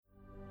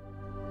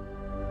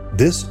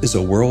This is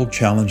a World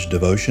Challenge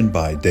devotion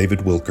by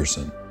David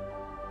Wilkerson.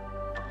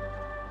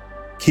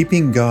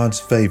 Keeping God's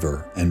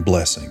Favor and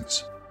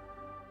Blessings.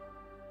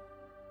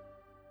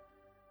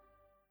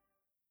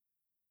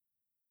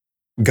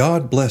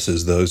 God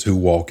blesses those who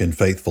walk in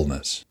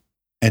faithfulness,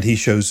 and He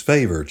shows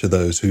favor to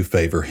those who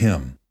favor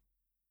Him.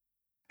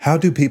 How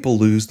do people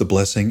lose the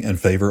blessing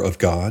and favor of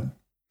God?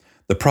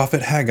 The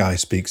prophet Haggai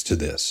speaks to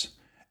this,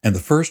 and the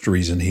first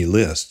reason he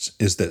lists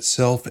is that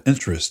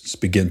self-interests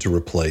begin to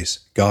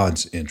replace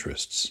God's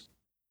interests.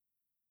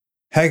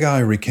 Haggai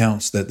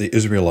recounts that the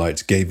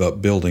Israelites gave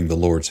up building the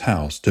Lord's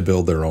house to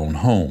build their own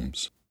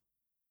homes.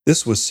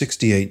 This was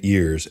 68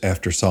 years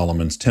after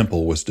Solomon's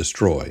temple was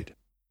destroyed.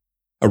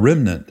 A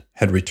remnant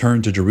had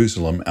returned to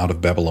Jerusalem out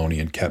of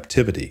Babylonian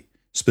captivity,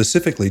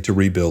 specifically to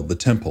rebuild the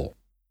temple.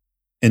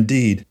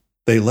 Indeed,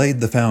 they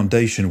laid the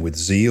foundation with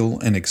zeal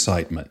and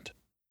excitement.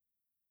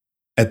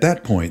 At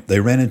that point, they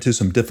ran into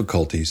some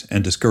difficulties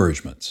and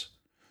discouragements.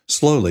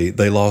 Slowly,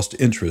 they lost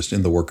interest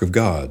in the work of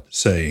God,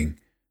 saying,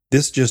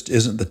 "This just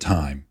isn't the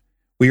time.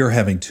 We are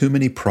having too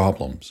many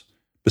problems.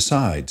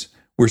 Besides,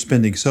 we're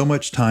spending so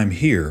much time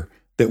here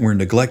that we're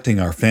neglecting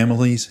our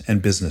families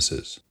and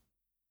businesses."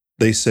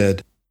 They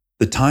said,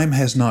 "The time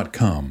has not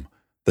come,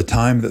 the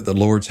time that the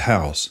Lord's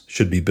house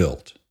should be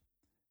built."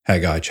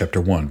 Haggai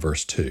chapter 1,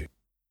 verse 2.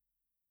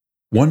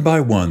 One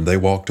by one, they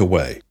walked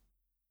away.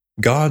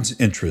 God's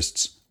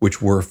interests,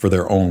 which were for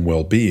their own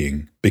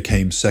well-being,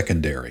 became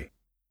secondary.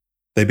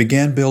 They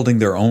began building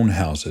their own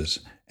houses,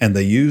 and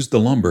they used the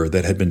lumber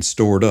that had been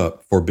stored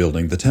up for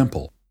building the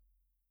temple.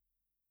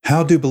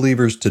 How do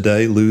believers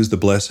today lose the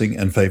blessing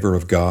and favor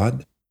of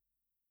God?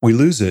 We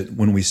lose it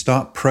when we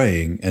stop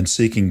praying and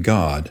seeking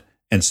God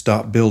and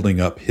stop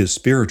building up His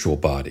spiritual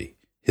body,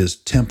 His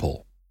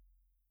temple.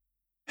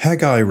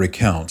 Haggai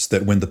recounts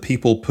that when the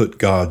people put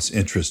God's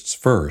interests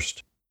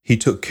first, He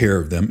took care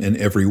of them in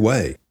every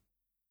way.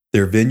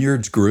 Their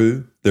vineyards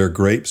grew, their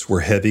grapes were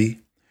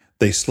heavy,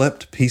 they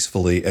slept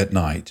peacefully at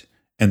night,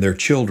 and their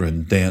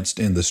children danced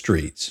in the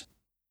streets.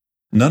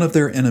 None of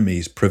their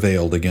enemies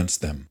prevailed against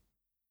them.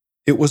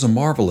 It was a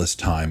marvelous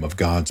time of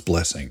God's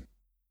blessing.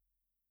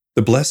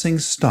 The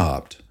blessings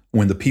stopped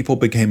when the people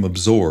became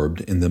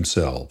absorbed in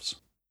themselves.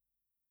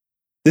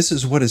 This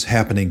is what is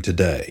happening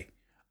today.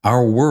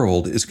 Our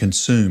world is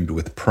consumed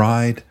with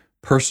pride,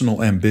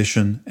 personal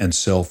ambition, and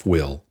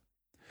self-will.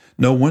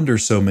 No wonder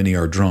so many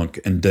are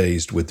drunk and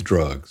dazed with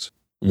drugs,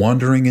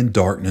 wandering in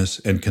darkness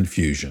and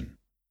confusion.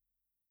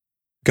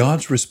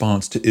 God's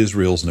response to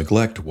Israel's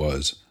neglect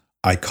was,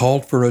 "I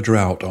called for a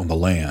drought on the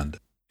land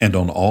and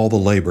on all the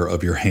labor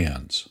of your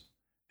hands."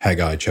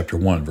 Haggai chapter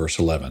 1, verse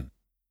 11.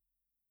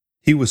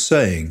 He was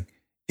saying,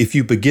 if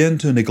you begin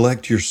to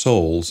neglect your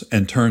souls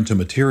and turn to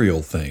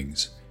material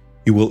things,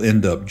 you will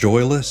end up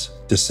joyless,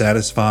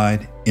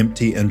 dissatisfied,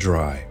 empty, and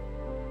dry.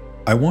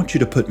 I want you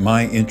to put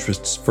my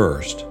interests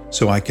first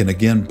so I can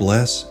again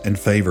bless and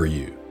favor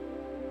you.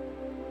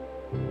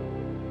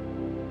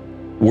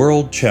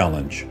 World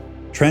Challenge: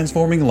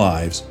 Transforming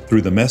Lives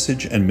Through the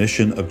Message and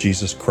Mission of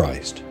Jesus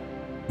Christ.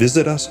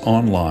 Visit us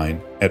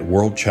online at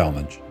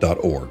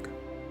worldchallenge.org.